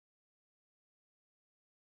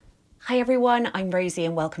Hi everyone, I'm Rosie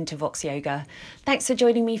and welcome to Vox Yoga. Thanks for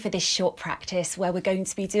joining me for this short practice where we're going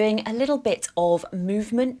to be doing a little bit of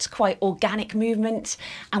movement, quite organic movement,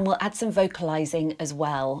 and we'll add some vocalizing as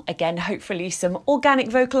well. Again, hopefully some organic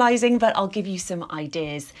vocalizing, but I'll give you some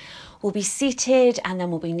ideas. We'll be seated and then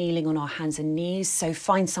we'll be kneeling on our hands and knees. So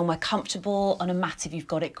find somewhere comfortable on a mat if you've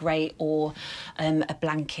got it, great, or a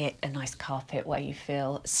blanket, a nice carpet where you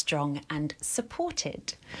feel strong and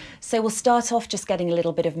supported. So we'll start off just getting a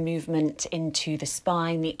little bit of movement into the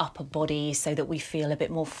spine, the upper body, so that we feel a bit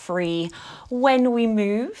more free when we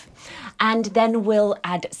move. And then we'll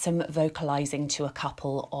add some vocalizing to a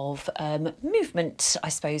couple of movement, I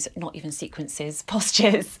suppose, not even sequences,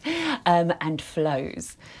 postures and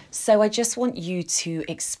flows. So I just want you to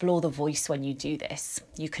explore the voice when you do this.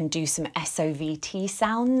 You can do some SOVT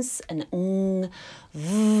sounds, and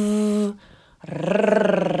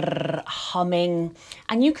humming,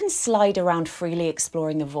 and you can slide around freely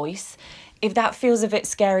exploring the voice. If that feels a bit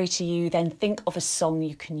scary to you, then think of a song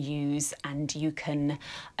you can use, and you can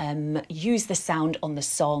use the sound on the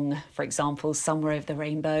song. For example, Somewhere Over the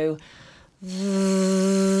Rainbow.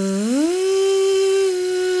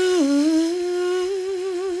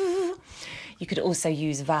 You could also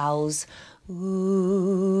use vowels.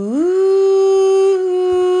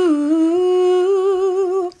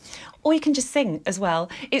 Or you can just sing as well.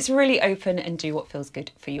 It's really open and do what feels good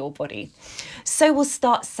for your body. So we'll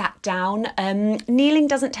start sat down. Kneeling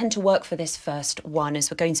doesn't tend to work for this first one, as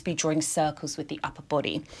we're going to be drawing circles with the upper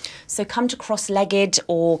body. So come to cross-legged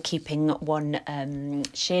or keeping one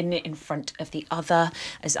shin in front of the other,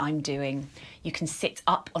 as I'm doing. You can sit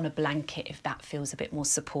up on a blanket if that feels a bit more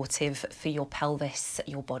supportive for your pelvis,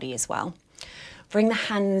 your body as well. Bring the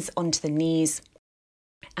hands onto the knees.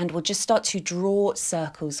 And we'll just start to draw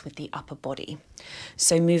circles with the upper body.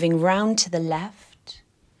 So moving round to the left,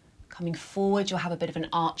 coming forward, you'll have a bit of an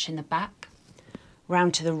arch in the back,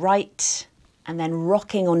 round to the right, and then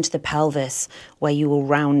rocking onto the pelvis where you will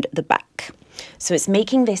round the back. So it's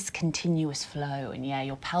making this continuous flow, and yeah,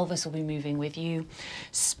 your pelvis will be moving with you.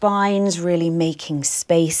 Spine's really making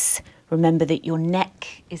space. Remember that your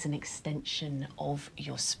neck is an extension of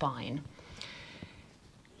your spine.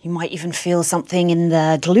 You might even feel something in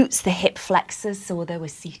the glutes, the hip flexors. So although we're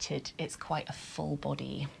seated, it's quite a full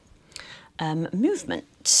body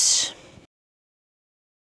movement.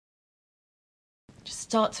 Just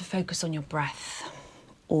start to focus on your breath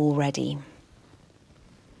already.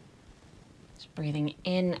 Just breathing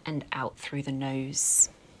in and out through the nose.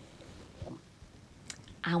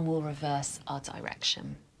 And we'll reverse our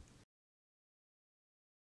direction.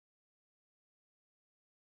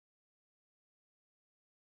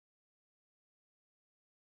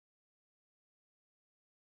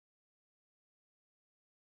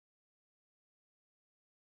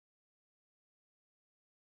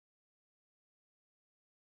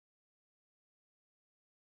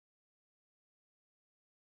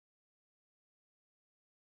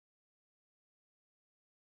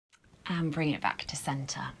 And bring it back to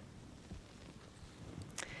center.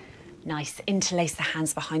 Nice, interlace the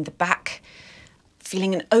hands behind the back,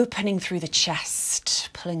 feeling an opening through the chest,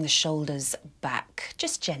 pulling the shoulders back,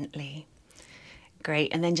 just gently.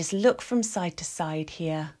 Great, and then just look from side to side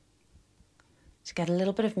here to get a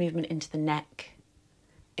little bit of movement into the neck.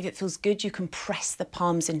 If it feels good, you can press the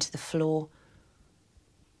palms into the floor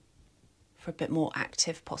for a bit more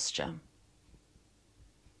active posture.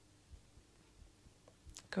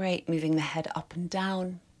 Great, moving the head up and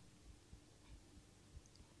down.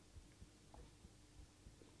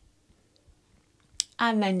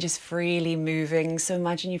 And then just freely moving. So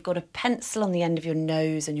imagine you've got a pencil on the end of your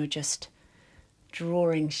nose and you're just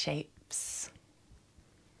drawing shapes.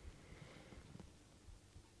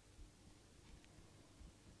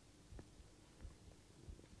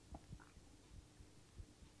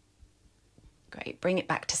 Great, bring it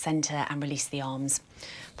back to center and release the arms.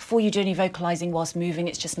 Before you do any vocalizing whilst moving,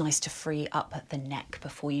 it's just nice to free up the neck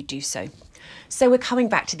before you do so. So we're coming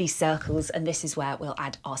back to these circles, and this is where we'll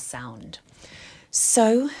add our sound.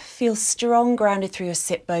 So feel strong, grounded through your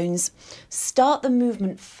sit bones. Start the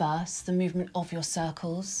movement first, the movement of your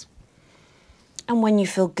circles. And when you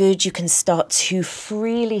feel good, you can start to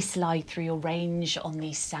freely slide through your range on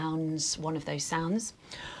these sounds, one of those sounds.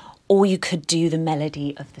 Or you could do the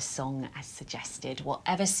melody of the song as suggested,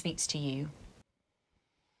 whatever speaks to you.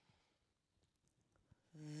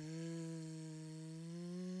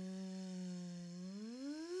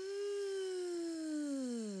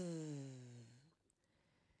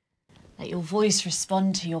 Let your voice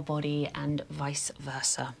respond to your body and vice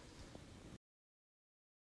versa.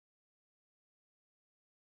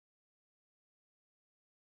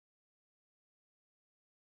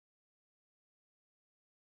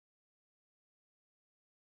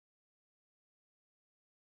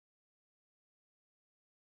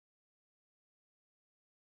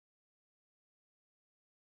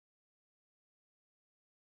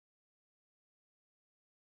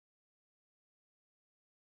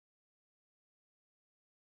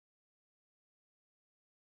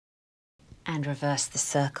 And reverse the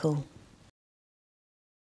circle.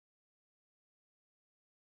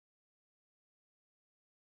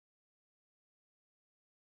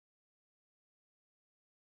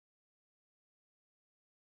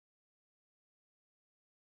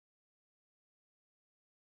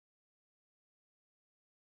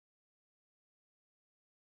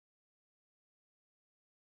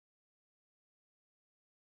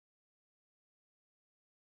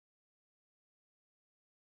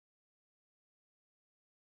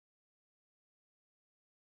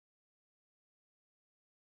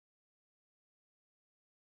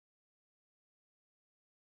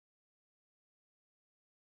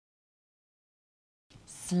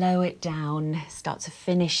 Slow it down, start to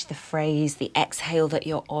finish the phrase, the exhale that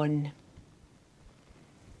you're on,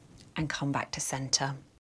 and come back to center.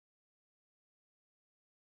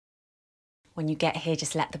 When you get here,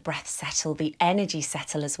 just let the breath settle, the energy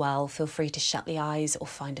settle as well. Feel free to shut the eyes or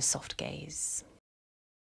find a soft gaze.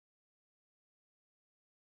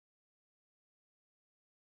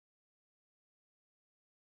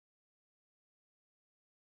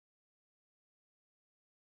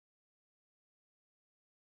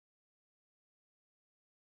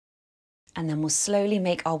 And then we'll slowly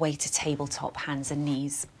make our way to tabletop, hands and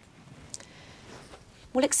knees.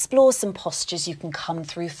 We'll explore some postures you can come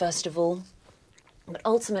through first of all, but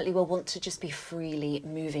ultimately we'll want to just be freely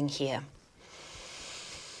moving here.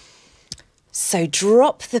 So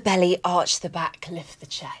drop the belly, arch the back, lift the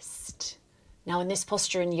chest. Now in this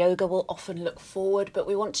posture in yoga, we'll often look forward, but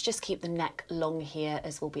we want to just keep the neck long here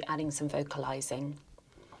as we'll be adding some vocalizing.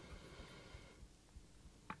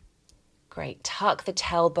 Great, tuck the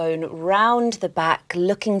tailbone round the back,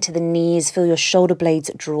 looking to the knees, feel your shoulder blades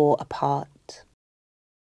draw apart.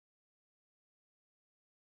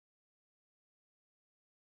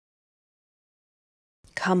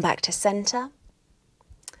 Come back to center.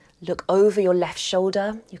 Look over your left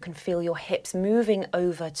shoulder. You can feel your hips moving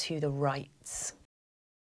over to the right.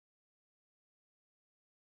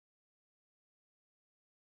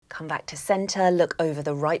 Come back to center, look over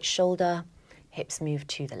the right shoulder, hips move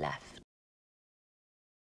to the left.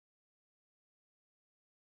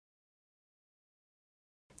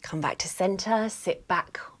 Come back to center, sit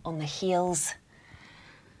back on the heels.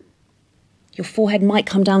 Your forehead might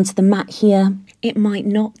come down to the mat here. It might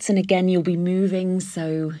not, and again, you'll be moving,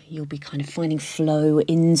 so you'll be kind of finding flow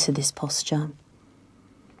into this posture.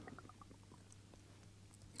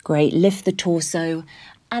 Great, lift the torso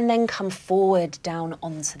and then come forward down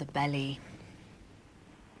onto the belly.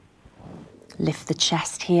 Lift the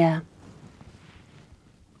chest here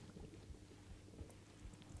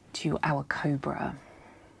to our cobra.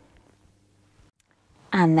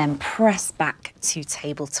 And then press back to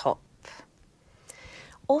tabletop.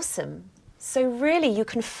 Awesome. So really you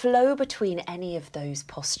can flow between any of those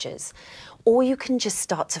postures, or you can just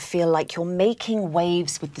start to feel like you're making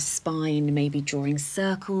waves with the spine, maybe drawing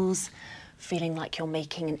circles, feeling like you're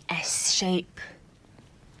making an S shape.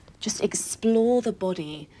 Just explore the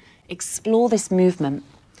body, explore this movement.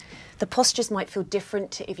 The postures might feel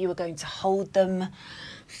different to if you were going to hold them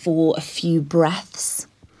for a few breaths,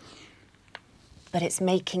 but it's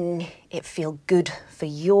making it feel good for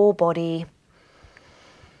your body.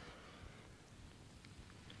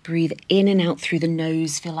 Breathe in and out through the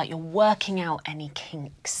nose. Feel like you're working out any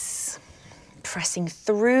kinks. Pressing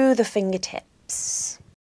through the fingertips.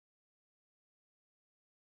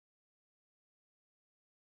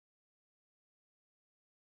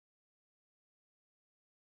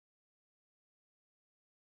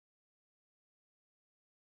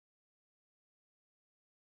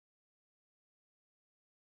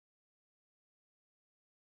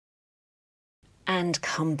 And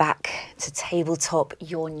come back to tabletop,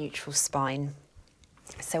 your neutral spine.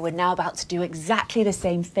 So we're now about to do exactly the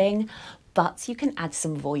same thing, but you can add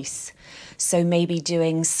some voice. So maybe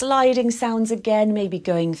doing sliding sounds again, maybe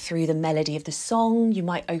going through the melody of the song. You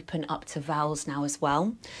might open up to vowels now as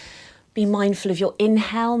well. Be mindful of your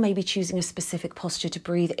inhale, maybe choosing a specific posture to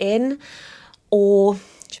breathe in, or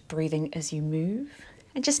just breathing as you move.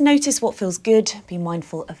 And just notice what feels good. Be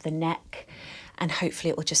mindful of the neck. And hopefully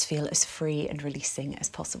it will just feel as free and releasing as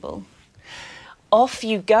possible. Off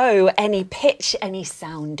you go, any pitch, any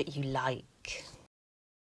sound you like.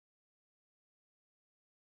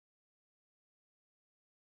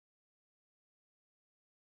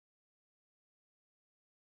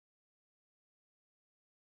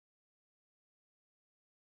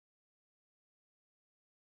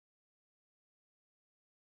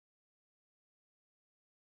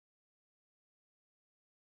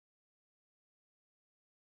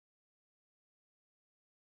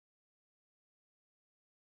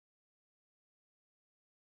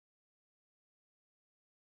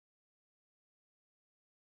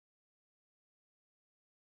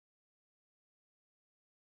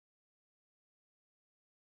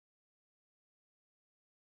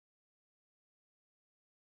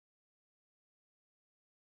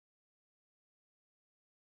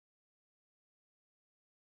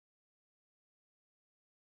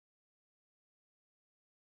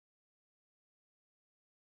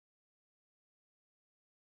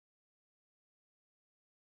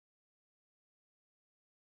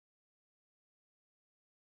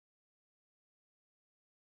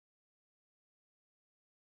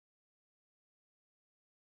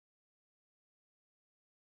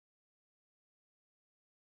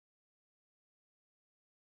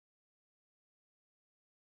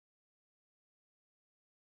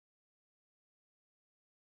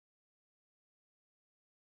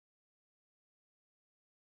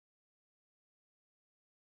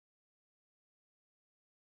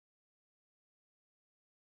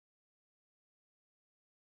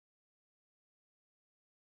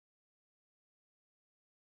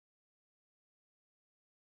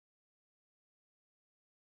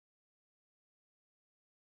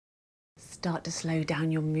 start to slow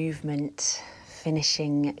down your movement,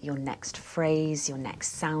 finishing your next phrase, your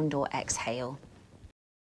next sound or exhale.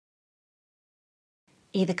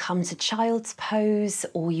 Either come to child's pose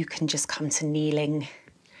or you can just come to kneeling.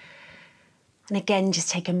 And again, just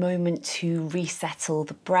take a moment to resettle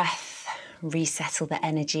the breath, resettle the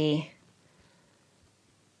energy.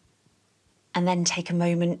 And then take a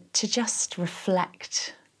moment to just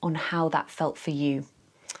reflect on how that felt for you.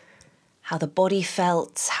 How the body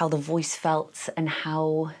felt, how the voice felt, and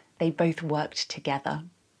how they both worked together.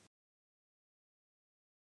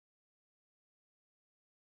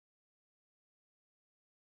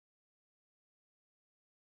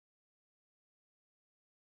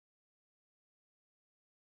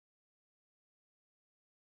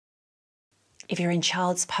 If you're in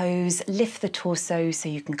child's pose, lift the torso so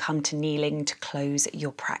you can come to kneeling to close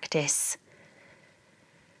your practice.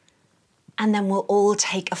 And then we'll all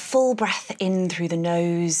take a full breath in through the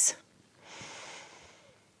nose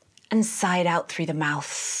and sigh out through the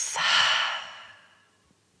mouth.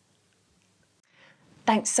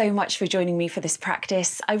 Thanks so much for joining me for this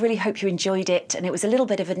practice. I really hope you enjoyed it, and it was a little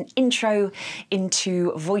bit of an intro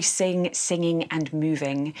into voicing, singing and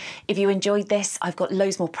moving. If you enjoyed this, I've got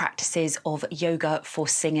loads more practices of yoga for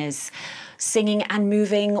singers, singing and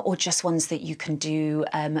moving, or just ones that you can do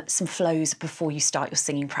some flows before you start your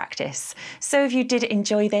singing practice. So if you did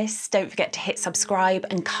enjoy this, don't forget to hit subscribe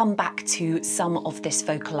and come back to some of this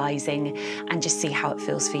vocalizing and just see how it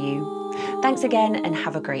feels for you. Thanks again and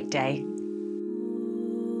have a great day.